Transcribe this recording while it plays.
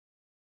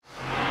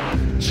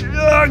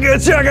Chugga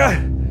chugga.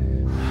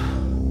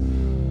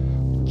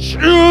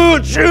 Choo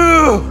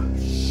choo.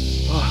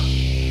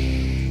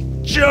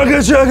 Chugga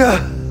chugga.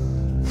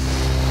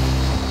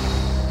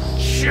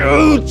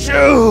 Choo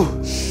choo.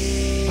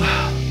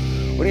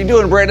 What are you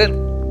doing,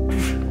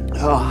 Brandon?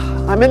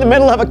 Oh, I'm in the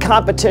middle of a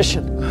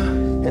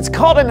competition. It's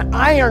called an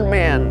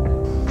Ironman.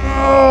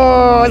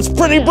 Oh, it's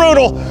pretty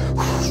brutal.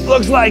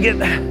 Looks like it.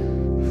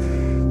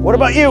 What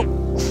about you?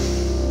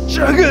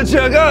 Chugga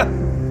chugga.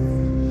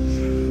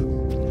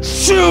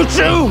 Choo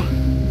choo.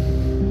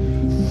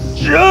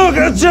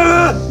 Chugga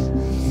chugga.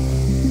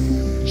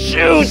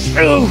 Choo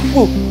choo.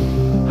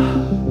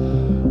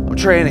 I'm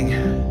training.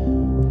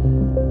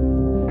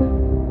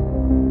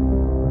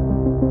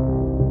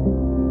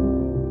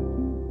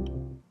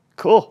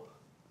 Cool.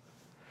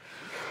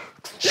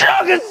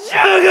 Chugga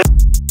chugga.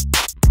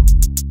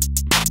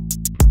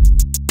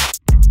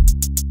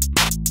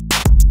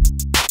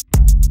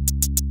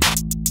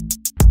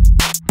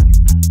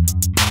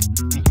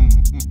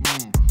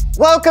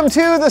 Welcome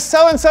to the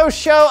So-and-So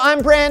Show.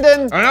 I'm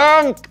Brandon.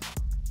 And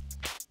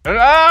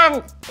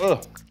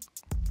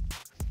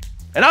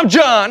I'm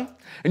John,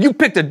 and you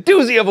picked a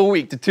doozy of a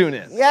week to tune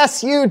in.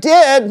 Yes, you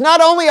did.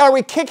 Not only are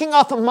we kicking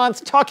off a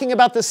month talking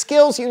about the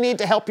skills you need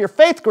to help your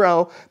faith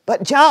grow,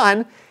 but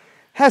John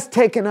has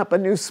taken up a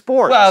new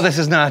sport. Well, this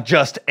is not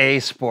just a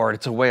sport,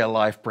 it's a way of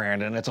life,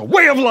 Brandon. It's a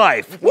way of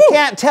life. You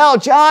can't tell,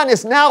 John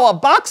is now a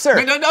boxer.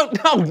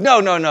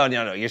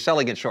 No. You're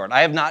selling it short.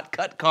 I have not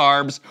cut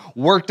carbs,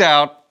 worked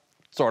out,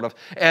 sort of,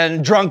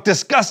 and drunk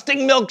disgusting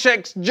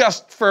milkshakes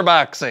just for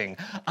boxing.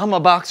 I'm a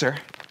boxer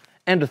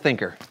and a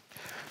thinker.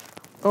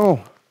 Oh.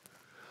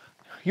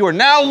 You are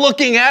now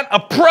looking at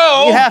a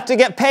pro. You have to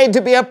get paid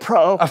to be a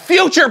pro. A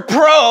future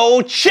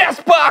pro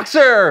chess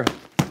boxer.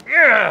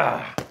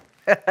 Yeah.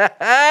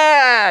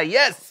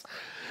 Yes.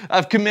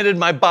 I've committed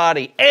my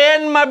body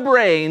and my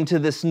brain to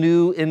this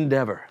new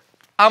endeavor.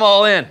 I'm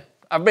all in.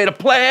 I've made a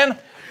plan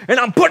and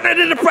I'm putting it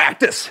into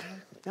practice.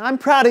 I'm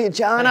proud of you,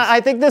 John.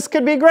 I think this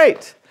could be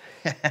great.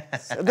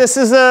 So this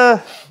is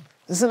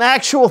an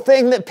actual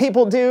thing that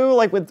people do,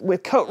 like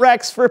with coat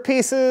racks for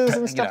pieces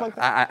and stuff like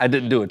that? I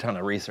didn't do a ton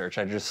of research.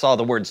 I just saw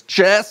the words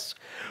chess,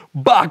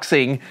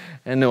 boxing,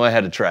 and knew I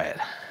had to try it.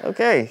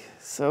 Okay,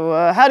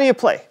 so how do you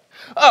play?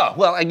 Oh,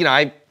 well,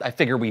 I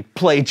figure we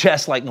play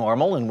chess like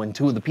normal, and when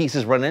two of the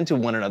pieces run into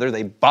one another,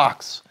 they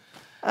box.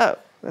 Oh,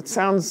 that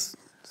sounds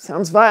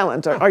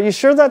violent. Are you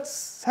sure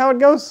that's how it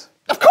goes?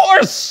 Of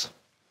course!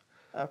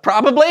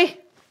 Probably.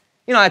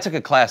 I took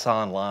a class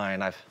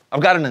online.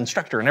 I've got an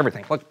instructor and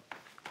everything. Look.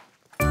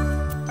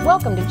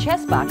 Welcome to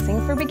Chess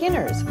Boxing for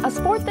Beginners, a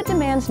sport that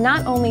demands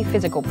not only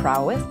physical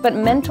prowess, but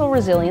mental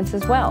resilience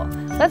as well.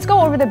 Let's go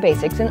over the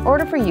basics in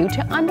order for you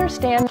to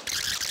understand.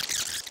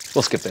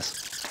 We'll skip this.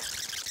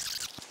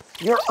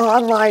 Your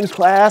online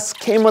class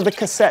came with a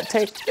cassette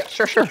tape? Yeah,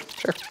 sure.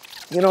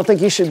 You don't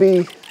think you should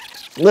be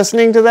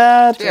listening to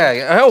that?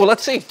 Yeah. Oh, well,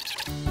 let's see.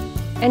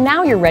 And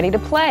now you're ready to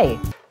play.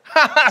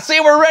 See,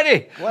 we're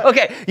ready. What?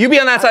 Okay, you be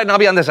on that side and I'll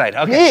be on this side.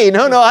 Okay. Me?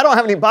 No, I don't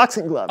have any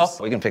boxing gloves.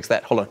 Oh, we can fix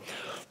that. Hold on.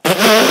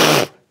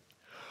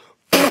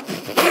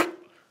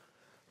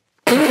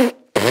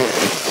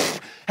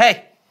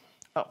 Hey.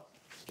 Oh.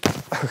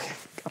 Okay.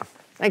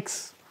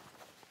 Thanks.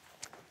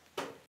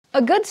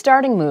 A good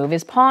starting move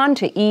is pawn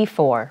to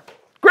e4.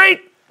 Great.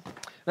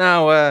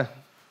 Now,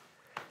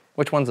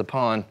 which one's a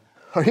pawn?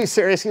 Are you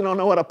serious? You don't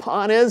know what a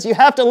pawn is? You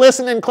have to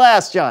listen in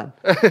class, John.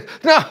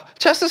 No,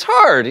 chess is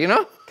hard,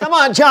 Come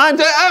on, John.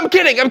 I'm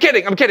kidding.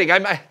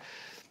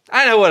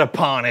 I know what a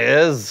pawn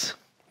is.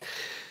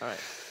 All right.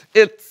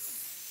 It's...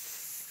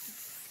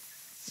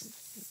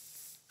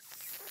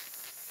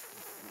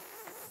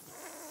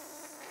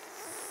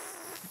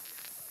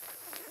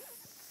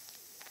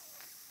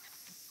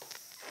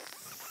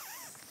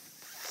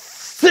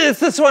 It's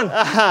this one.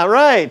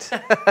 Right.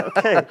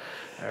 Okay.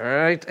 All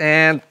right,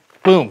 and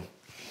boom.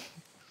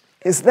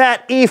 Is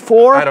that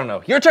e4? I don't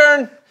know. Your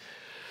turn.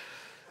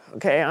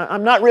 Okay,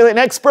 I'm not really an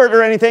expert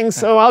or anything,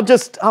 so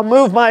I'll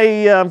move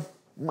my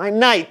my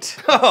knight.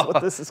 That's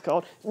what this is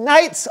called.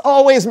 Knights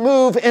always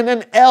move in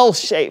an L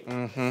shape.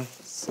 Mm-hmm.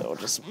 So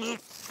just move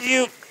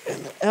you in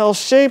an L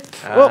shape.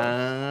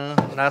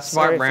 Not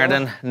smart,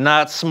 Brandon.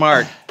 Not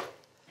smart.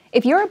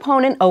 If your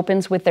opponent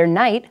opens with their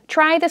knight,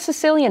 try the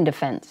Sicilian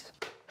defense.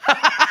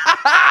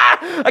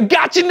 I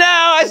got you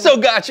now. I so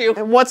got you.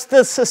 And what's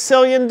the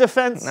Sicilian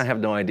defense? I have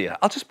no idea.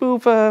 I'll just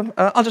move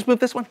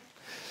this one.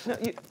 No,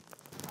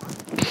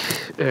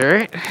 All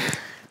right.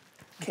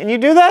 Can you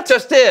do that?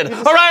 Just did.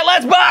 All right,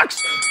 let's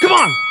box. Come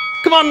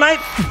on, knight.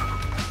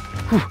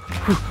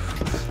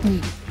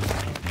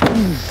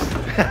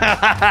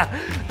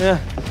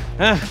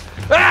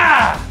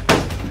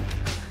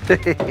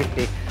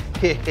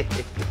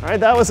 All right,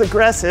 that was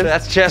aggressive.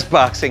 That's chess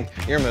boxing.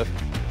 Your move.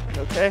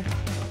 Okay.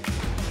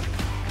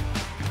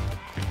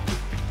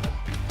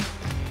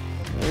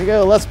 There you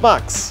go, let's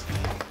box.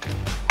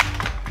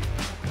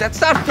 That's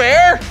not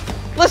fair.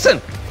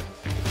 Listen.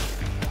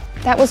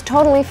 That was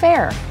totally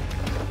fair.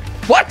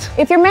 What?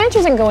 If your match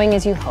isn't going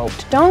as you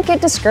hoped, don't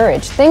get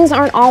discouraged. Things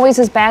aren't always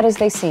as bad as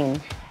they seem.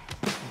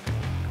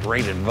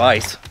 great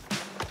advice.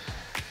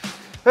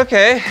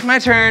 Okay, my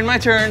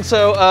turn.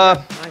 So,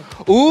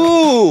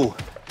 ooh,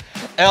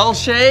 L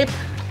shape,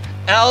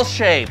 L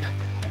shape,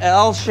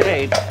 L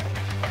shape,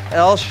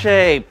 L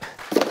shape.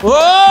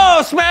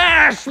 Whoa,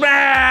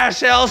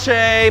 smash, L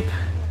shape.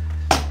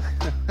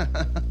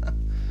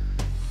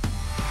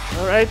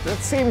 All right, that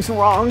seems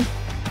wrong.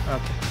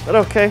 Okay. But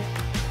okay.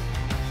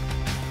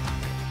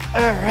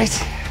 All right.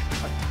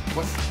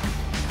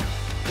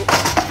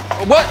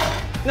 What?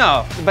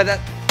 No, but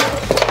that,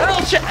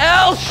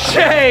 L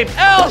shape.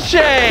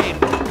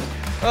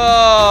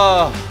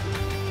 Oh.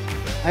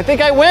 I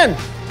think I win.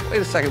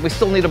 Wait a second, we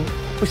still need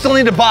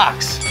a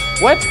box.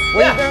 What?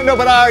 Yeah. No,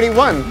 but I already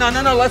won. No,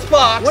 let's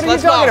box. What are you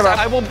Let's talking box. about?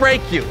 I will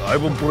break you.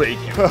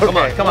 Okay,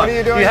 Come on. what are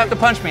you doing? You have to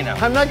punch me now.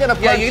 I'm not gonna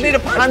punch Yeah, you need to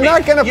punch me. I'm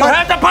not gonna punch. You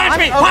have to punch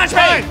me. Punch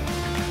okay. me.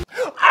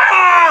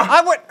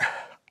 Ah!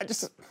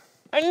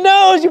 My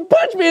nose, you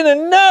punched me in the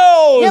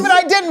nose! Yeah, but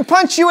I didn't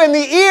punch you in the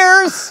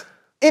ears!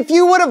 If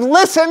you would have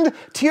listened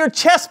to your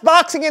chess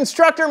boxing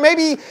instructor,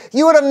 maybe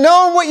you would have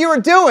known what you were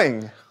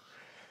doing.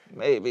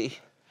 Maybe.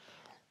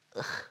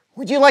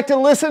 Would you like to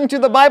listen to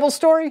the Bible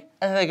story?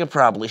 I think I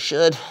probably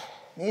should.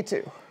 Me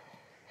too.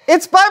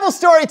 It's Bible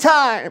story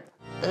time!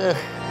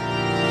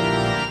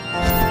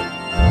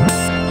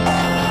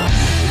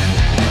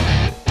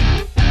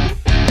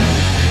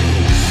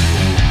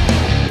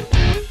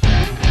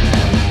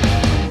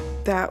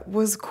 That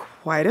was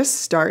quite a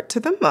start to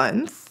the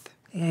month.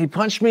 He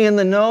punched me in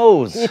the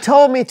nose. You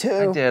told me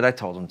to. I did, I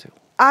told him to.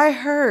 I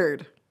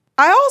heard.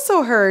 I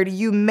also heard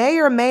you may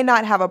or may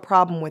not have a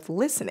problem with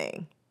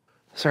listening.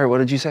 Sorry, what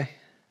did you say?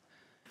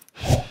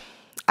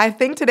 I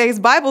think today's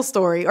Bible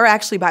story, or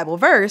actually Bible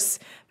verse,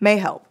 may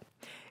help.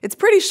 It's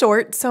pretty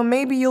short, so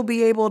maybe you'll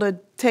be able to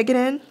take it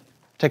in.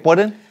 Take what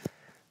in?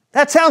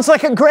 That sounds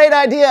like a great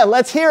idea.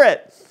 Let's hear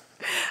it.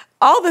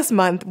 All this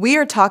month, we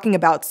are talking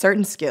about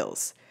certain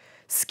skills.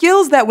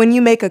 Skills that when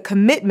you make a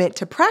commitment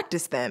to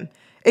practice them,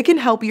 it can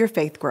help your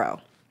faith grow.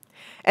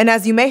 And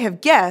as you may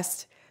have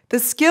guessed, the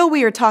skill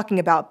we are talking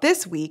about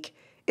this week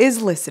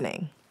is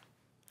listening.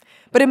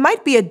 But it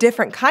might be a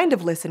different kind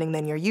of listening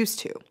than you're used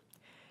to.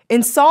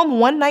 In Psalm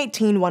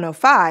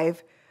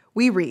 119:105,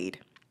 we read,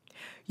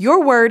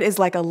 "Your word is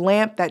like a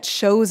lamp that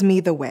shows me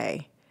the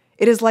way.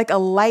 It is like a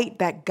light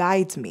that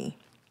guides me."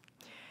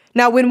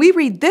 Now, when we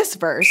read this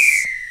verse,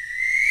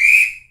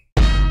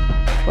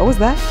 what was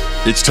that?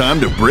 It's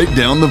time to break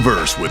down the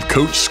verse with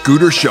Coach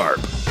Scooter Sharp.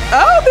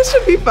 Oh, this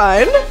should be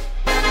fun.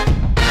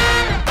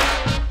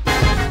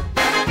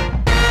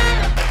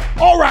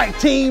 All right,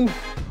 team.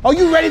 Are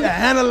you ready to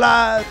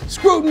analyze,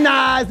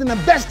 scrutinize, and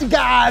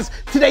investigate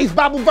today's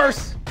Bible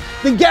verse?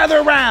 Then gather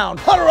around,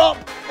 huddle up,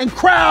 and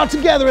crowd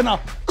together in a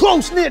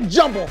close-knit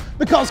jumble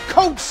because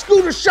Coach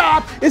Scooter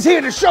Sharp is here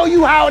to show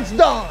you how it's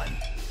done.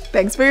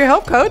 Thanks for your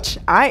help, Coach.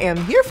 I am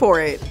here for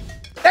it.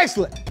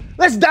 Excellent.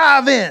 Let's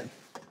dive in.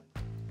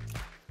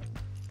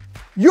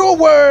 Your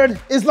word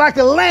is like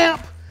a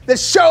lamp that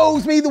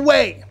shows me the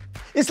way.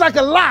 It's like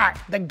a light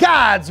that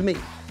guides me.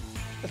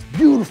 It's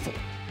beautiful.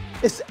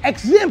 It's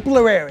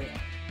exemplary.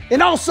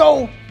 And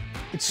also,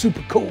 it's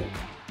super cool.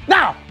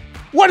 Now,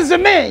 what does it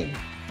mean?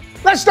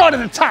 Let's start at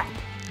the top.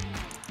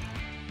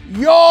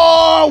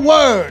 Your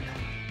word.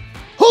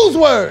 Whose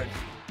word?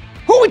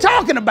 Who are we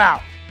talking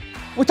about?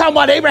 We talking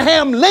about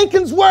Abraham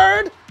Lincoln's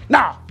word?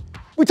 Nah.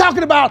 We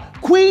talking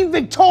about Queen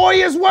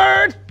Victoria's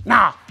word?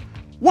 Nah.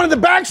 One of the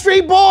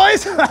Backstreet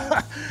Boys?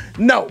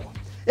 No.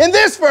 In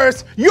this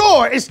verse,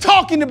 your is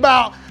talking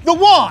about the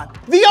one,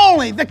 the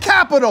only, the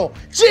capital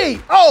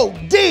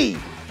G-O-D,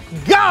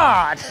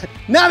 God.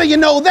 Now that you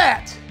know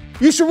that,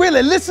 you should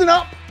really listen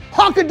up,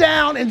 hunker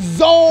down, and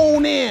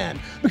zone in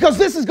because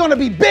this is gonna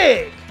be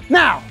big.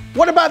 Now,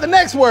 what about the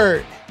next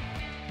word?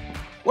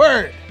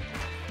 Word.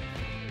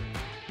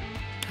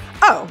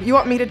 Oh, you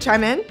want me to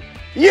chime in?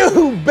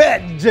 You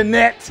bet,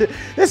 Jeanette.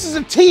 This is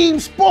a team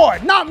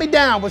sport. Knock me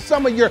down with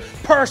some of your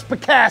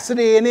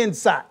perspicacity and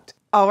insight.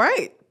 All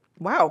right.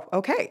 Wow.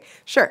 Okay.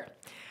 Sure.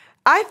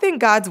 I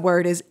think God's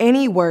word is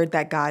any word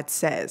that God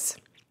says.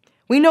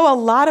 We know a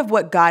lot of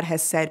what God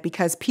has said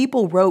because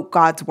people wrote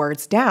God's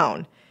words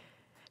down.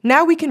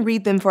 Now we can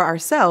read them for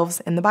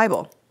ourselves in the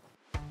Bible.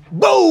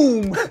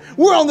 Boom!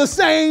 We're on the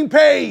same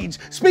page,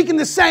 speaking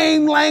the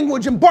same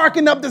language and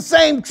barking up the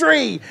same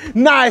tree.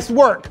 Nice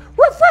work.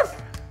 Woof, woof.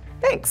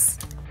 Thanks.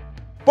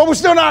 But we're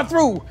still not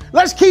through.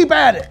 Let's keep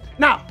at it.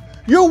 Now,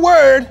 your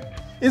word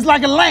is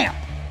like a lamp.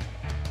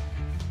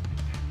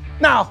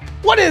 Now,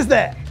 what is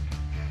that?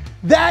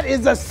 That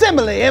is a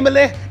simile,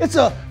 Emily. It's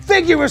a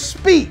figure of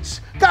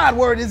speech. God's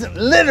word isn't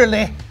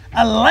literally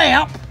a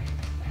lamp.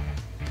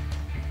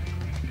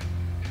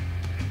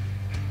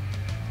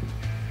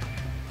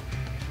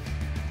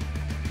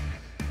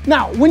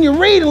 Now, when you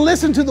read and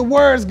listen to the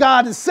words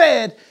God has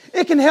said,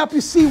 it can help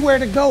you see where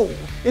to go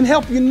and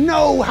help you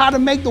know how to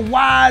make the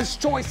wise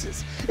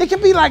choices. It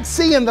can be like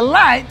seeing the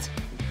light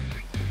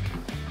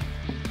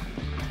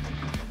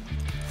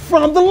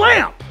from the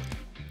lamp.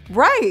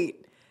 Right.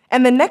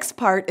 And the next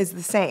part is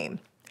the same.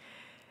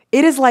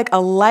 It is like a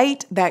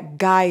light that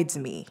guides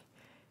me.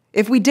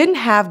 If we didn't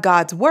have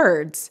God's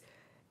words,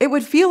 it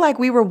would feel like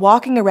we were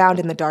walking around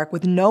in the dark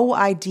with no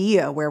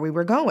idea where we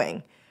were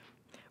going.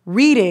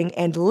 Reading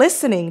and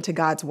listening to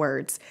God's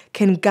words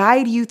can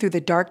guide you through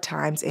the dark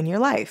times in your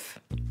life.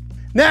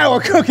 Now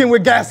we're cooking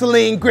with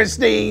gasoline,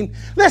 Christine.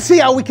 Let's see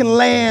how we can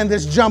land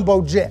this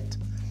jumbo jet.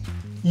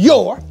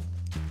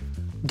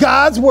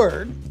 God's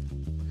word,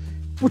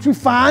 which we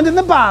find in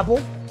the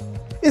Bible,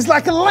 is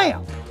like a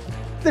lamp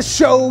that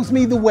shows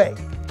me the way.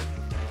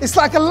 It's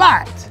like a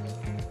light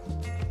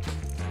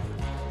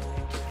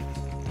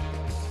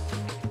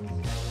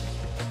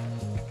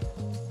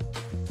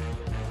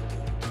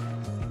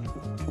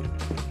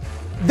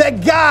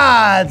that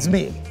guides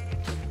me.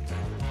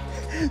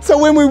 So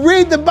when we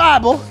read the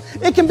Bible,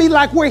 it can be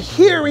like we're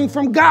hearing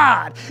from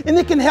God, and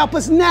it can help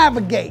us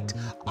navigate,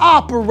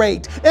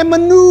 operate, and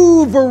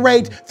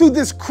maneuverate through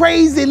this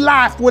crazy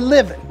life we're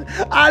living.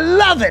 I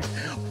love it.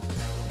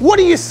 What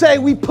do you say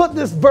we put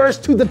this verse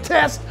to the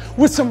test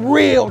with some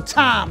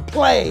real-time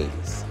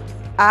plays?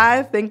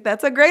 I think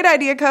that's a great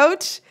idea,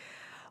 Coach.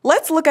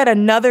 Let's look at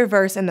another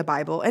verse in the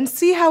Bible and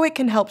see how it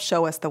can help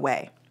show us the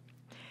way.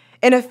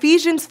 In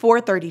Ephesians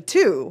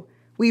 4:32,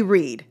 we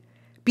read,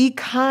 "Be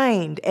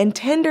kind and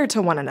tender to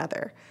one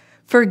another.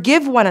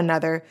 Forgive one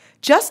another,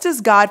 just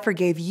as God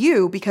forgave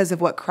you because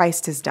of what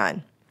Christ has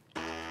done."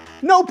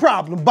 No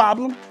problem,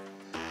 Boblin.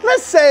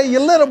 Let's say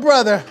your little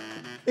brother,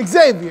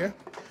 Xavier,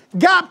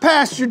 got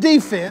past your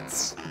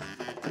defense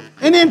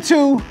and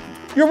into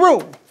your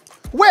room,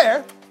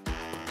 where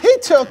he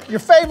took your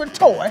favorite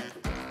toy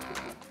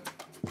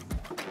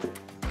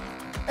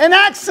and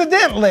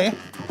accidentally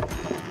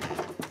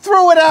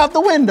threw it out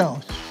the window.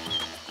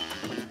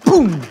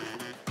 Boom.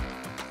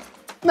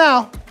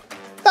 Now,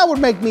 that would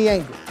make me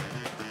angry.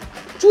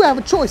 But you have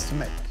a choice to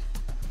make.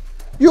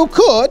 You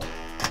could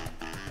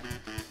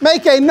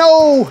make a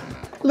no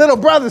little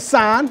brother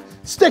sign,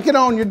 stick it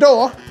on your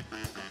door.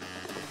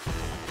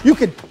 You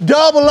could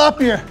double up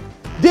your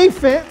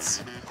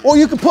defense, or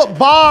you could put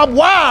barbed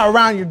wire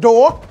around your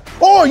door,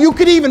 or you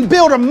could even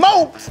build a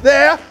moat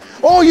there,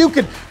 or you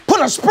could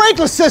put a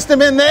sprinkler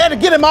system in there to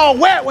get him all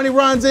wet when he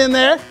runs in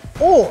there,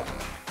 or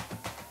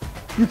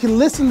you can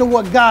listen to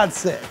what God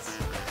says.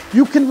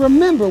 You can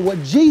remember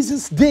what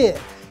Jesus did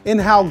and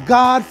how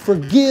God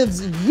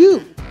forgives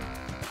you.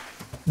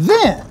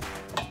 Then,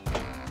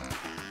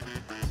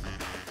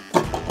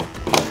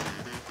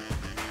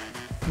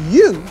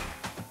 you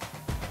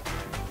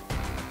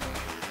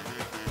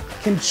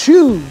can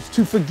choose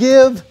to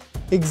forgive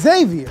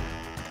Xavier.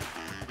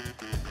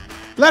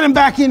 Let him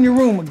back in your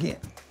room again.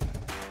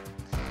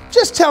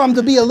 Just tell him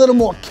to be a little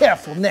more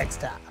careful next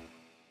time.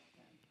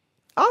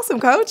 Awesome,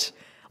 Coach.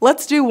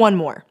 Let's do one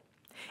more.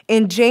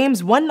 In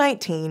James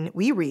 1:19,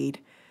 we read,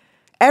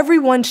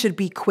 "Everyone should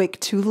be quick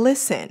to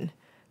listen,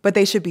 but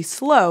they should be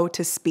slow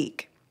to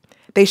speak.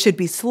 They should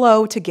be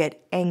slow to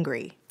get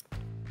angry."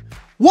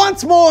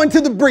 Once more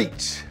into the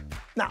breach.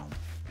 Now,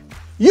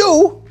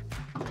 you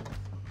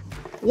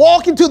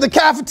walk into the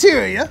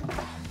cafeteria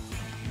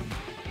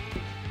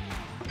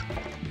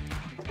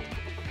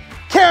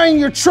carrying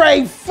your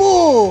tray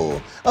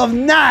full of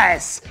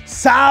nice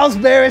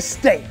Salisbury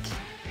steak.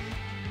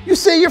 You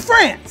see your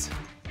friends,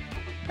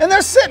 and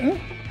they're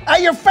sitting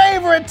at your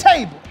favorite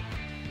table.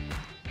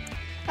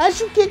 As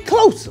you get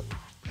closer,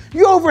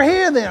 you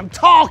overhear them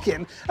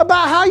talking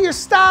about how your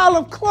style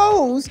of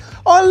clothes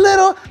are a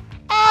little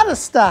out of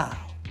style.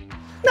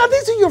 Now,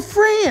 these are your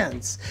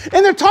friends,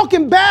 and they're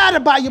talking bad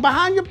about you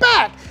behind your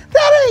back.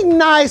 That ain't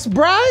nice,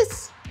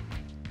 Bryce.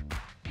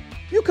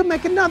 You could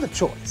make another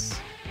choice.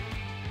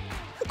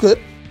 You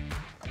could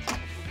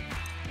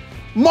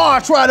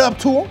march right up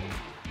to them.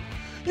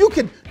 You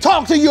could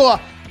talk to your,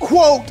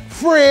 quote,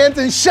 friends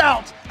and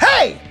shout,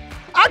 "Hey,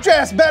 I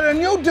dress better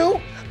than you do.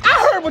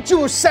 I heard what you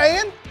were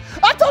saying.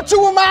 I thought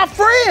you were my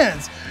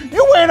friends.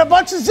 You're wearing a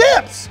bunch of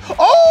zips.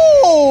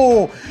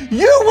 Oh,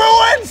 you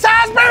ruined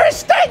Salisbury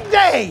Steak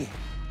Day."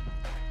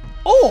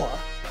 Or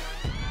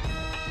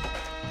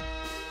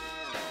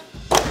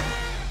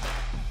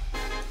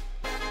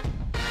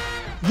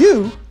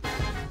you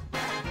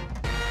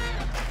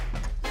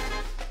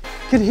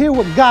could hear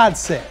what God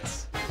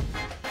says.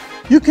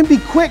 You can be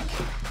quick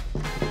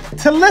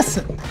to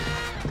listen.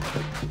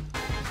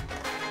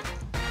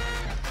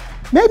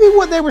 Maybe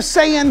what they were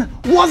saying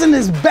wasn't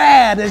as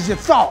bad as you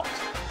thought.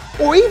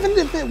 Or even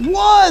if it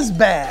was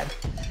bad,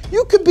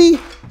 you could be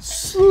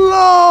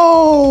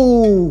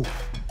slow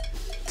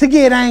to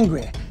get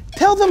angry.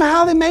 Tell them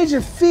how they made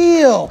you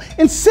feel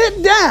and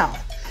sit down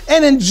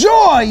and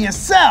enjoy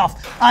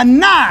yourself a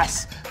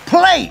nice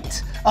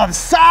plate of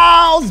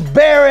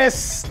Salisbury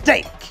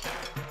steak.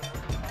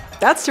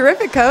 That's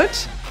terrific,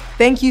 Coach.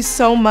 Thank you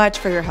so much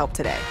for your help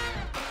today.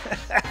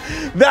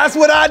 That's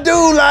what I do,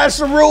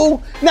 Lisha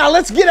Rule. Now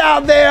let's get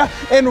out there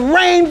and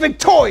reign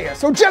victorious.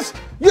 So just,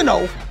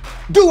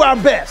 do our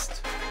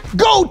best.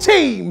 Go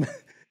team!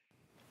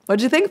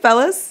 What'd you think,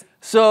 fellas?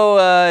 So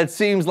it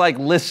seems like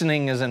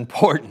listening is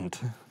important.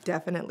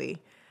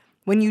 Definitely.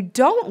 When you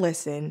don't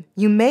listen,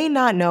 you may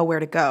not know where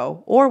to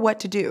go or what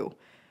to do.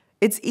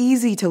 It's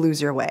easy to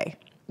lose your way.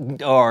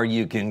 Or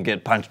you can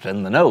get punched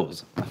in the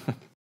nose.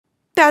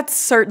 That's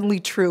certainly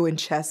true in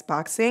chess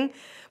boxing.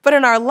 But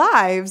in our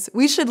lives,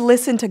 we should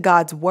listen to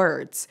God's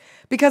words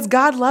because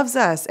God loves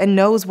us and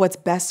knows what's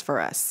best for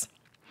us.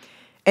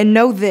 And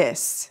know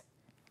this,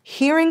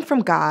 hearing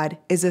from God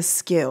is a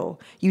skill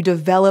you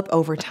develop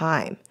over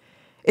time.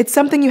 It's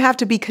something you have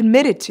to be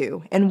committed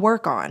to and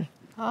work on.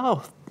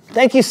 Oh,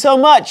 thank you so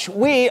much.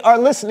 We are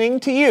listening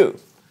to you.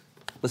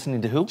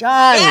 Listening to who?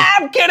 John. Yeah,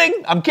 I'm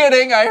kidding. I'm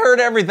kidding. I heard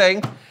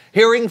everything.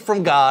 Hearing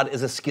from God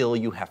is a skill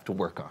you have to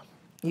work on.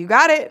 You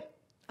got it.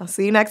 I'll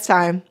see you next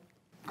time.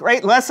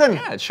 Great lesson.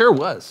 Yeah, it sure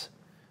was.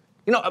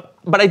 You know,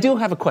 but I do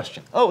have a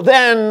question. Oh,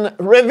 then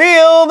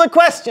reveal the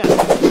question.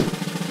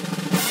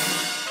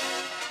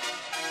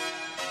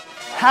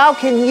 How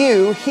can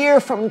you hear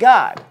from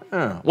God?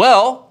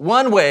 Well,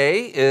 one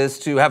way is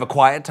to have a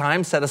quiet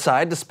time set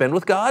aside to spend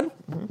with God.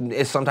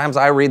 Sometimes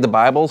I read the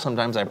Bible,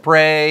 sometimes I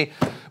pray.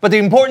 But the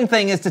important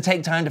thing is to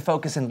take time to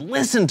focus and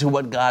listen to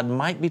what God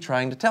might be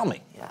trying to tell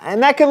me.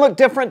 And that can look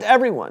different to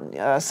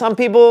everyone. Some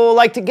people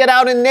like to get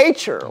out in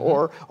nature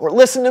or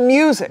listen to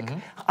music.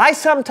 I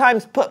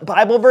sometimes put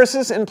Bible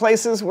verses in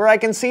places where I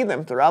can see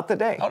them throughout the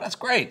day. Oh, that's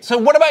great. So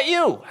what about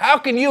you? How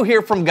can you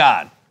hear from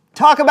God?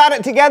 Talk about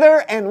it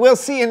together, and we'll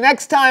see you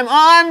next time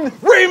on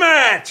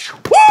Rematch!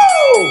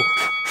 Woo!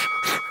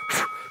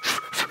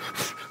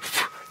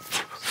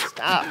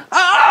 Stop.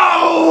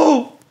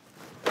 Ow!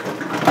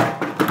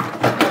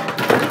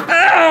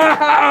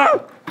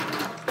 Ow!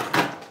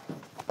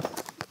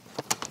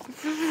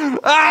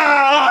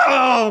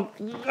 Ow!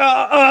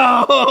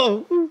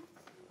 Ow!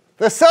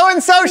 The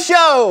So-and-So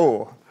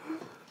Show.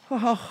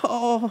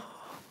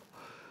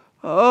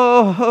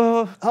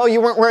 Oh,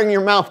 you weren't wearing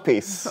your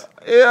mouthpiece.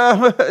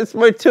 Yeah, it's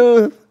my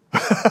tooth.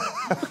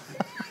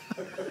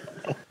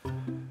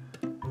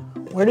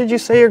 Where did you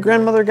say your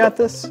grandmother got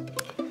this?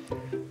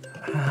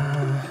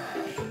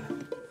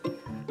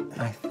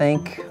 I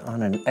think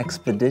on an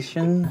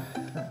expedition,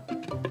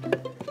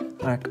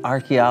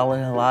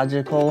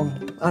 archaeological.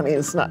 I mean,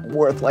 it's not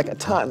worth like a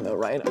ton though,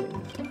 right?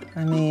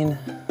 I mean,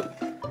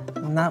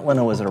 not when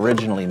it was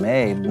originally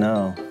made,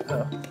 no.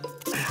 Here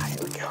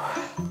we go.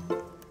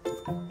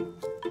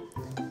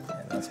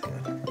 Yeah, that's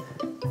good.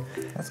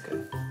 That's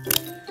good.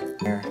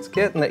 Here, it's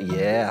getting it.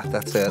 Yeah,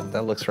 that's it.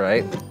 That looks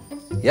right.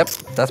 Yep,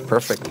 that's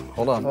perfect.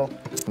 Hold on.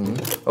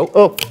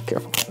 Oh,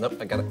 careful. Nope,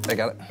 I got it. I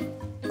got it.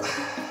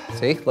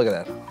 See, look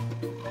at that.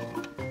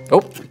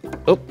 Oh.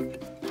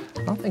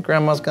 I don't think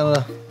Grandma's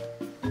gonna.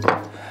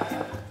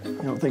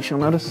 You don't think she'll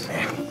notice?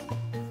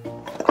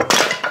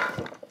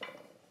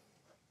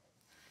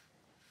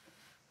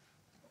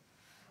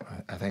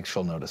 I think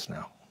she'll notice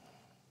now.